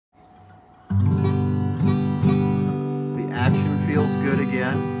The action feels good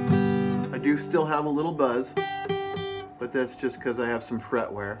again. I do still have a little buzz, but that's just because I have some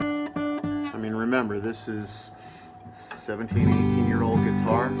fret wear. I mean, remember, this is 17, 18-year-old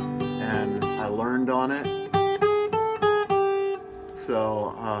guitar, and I learned on it.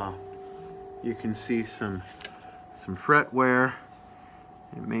 So you can see some fret wear,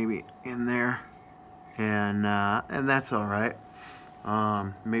 maybe in there, and that's all right.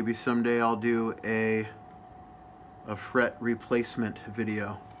 Maybe someday I'll do a fret replacement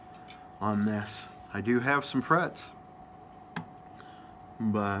video on this. I do have some frets,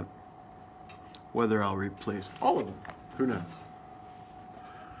 but whether I'll replace all of them, who knows?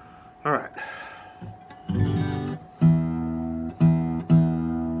 All right.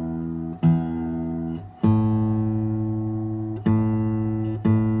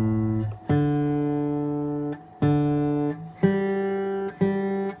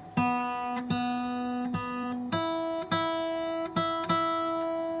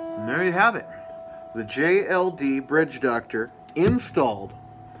 And there you have it. The JLD bridge ductor installed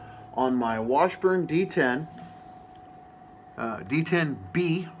on my Washburn D10,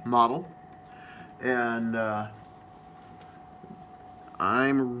 D10B model, and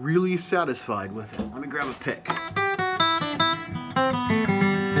I'm really satisfied with it. Let me grab a pick.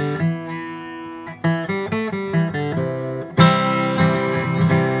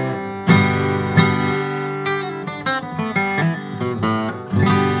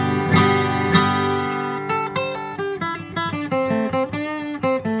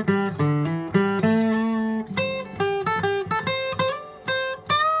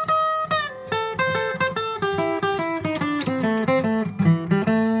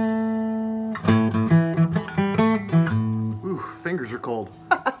 Fingers are cold.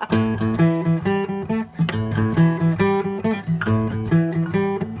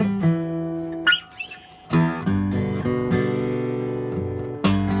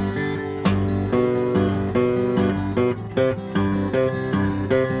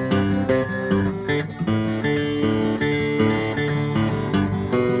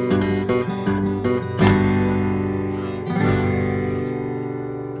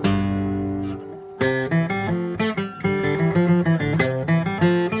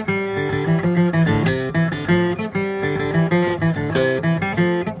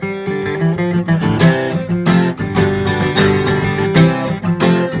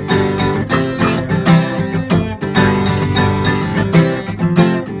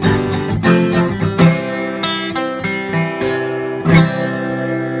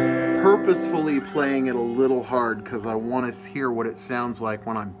 Purposefully playing it a little hard because I want to hear what it sounds like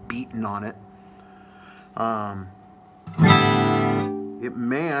when I'm beating on it. It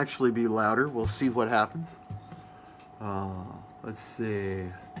may actually be louder. We'll see what happens. Let's see.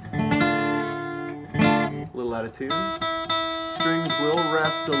 A little out of tune. Strings will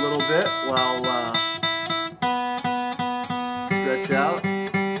rest a little bit while stretch out.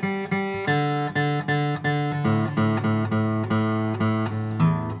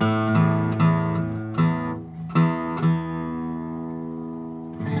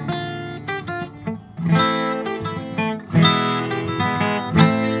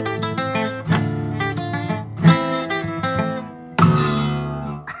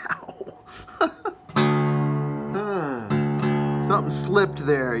 Something slipped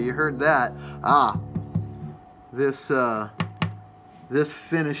there. You heard that? This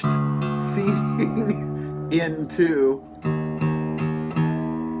finished seating into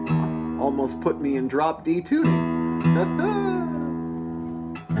almost put me in drop D tuning.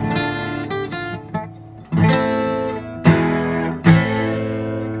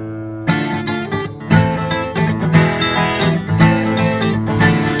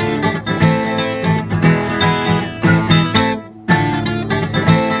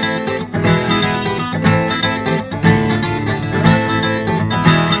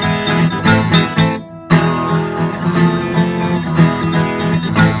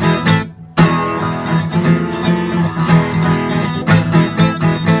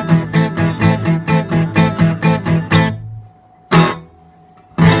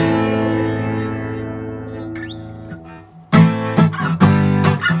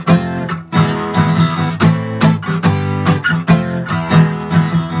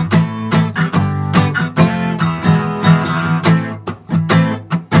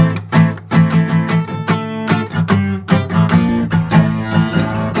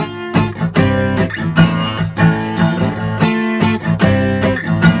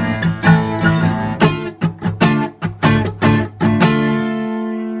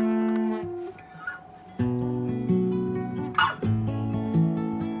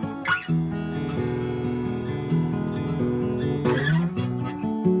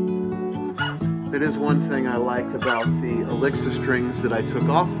 it is one thing I liked about the Elixir strings that I took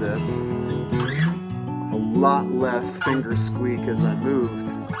off this. A lot less finger squeak as I moved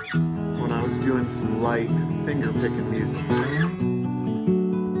when I was doing some light finger picking music.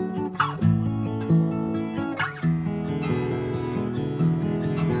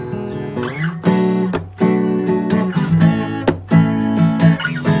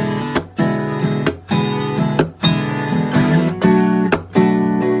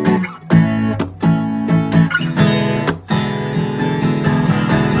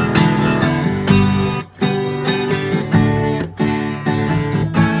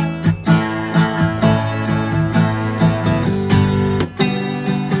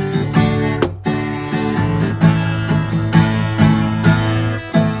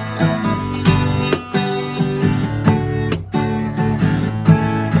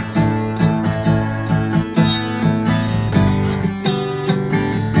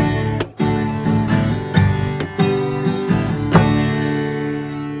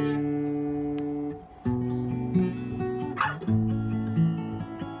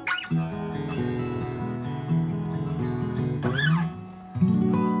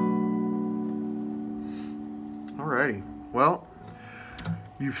 Alrighty, well,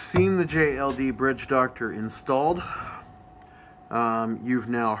 you've seen the JLD Bridge Doctor installed. You've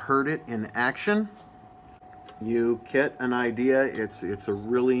now heard it in action. You get an idea. It's a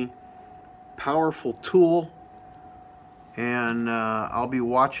really powerful tool, and I'll be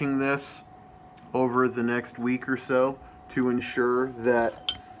watching this over the next week or so to ensure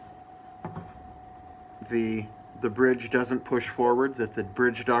that the bridge doesn't push forward, that the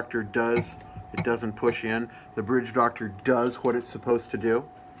Bridge Doctor it doesn't push in. The Bridge Doctor does what it's supposed to do.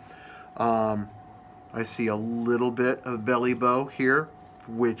 I see a little bit of belly bow here,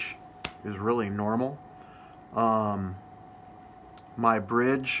 which is really normal. My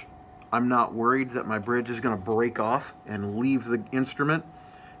bridge, I'm not worried that my bridge is going to break off and leave the instrument.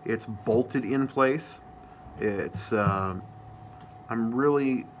 It's bolted in place. I'm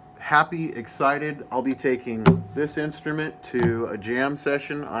really happy, excited. I'll be taking this instrument to a jam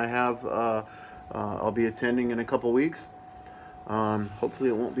session I have I'll be attending in a couple weeks. Hopefully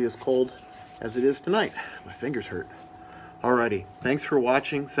it won't be as cold as it is tonight. My fingers hurt. Alrighty, thanks for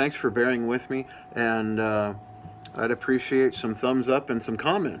watching, thanks for bearing with me, and I'd appreciate some thumbs up and some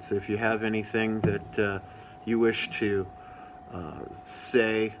comments if you have anything that you wish to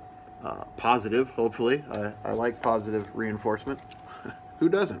say positive, hopefully. I like positive reinforcement. Who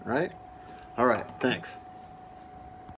doesn't, right? Alright, thanks.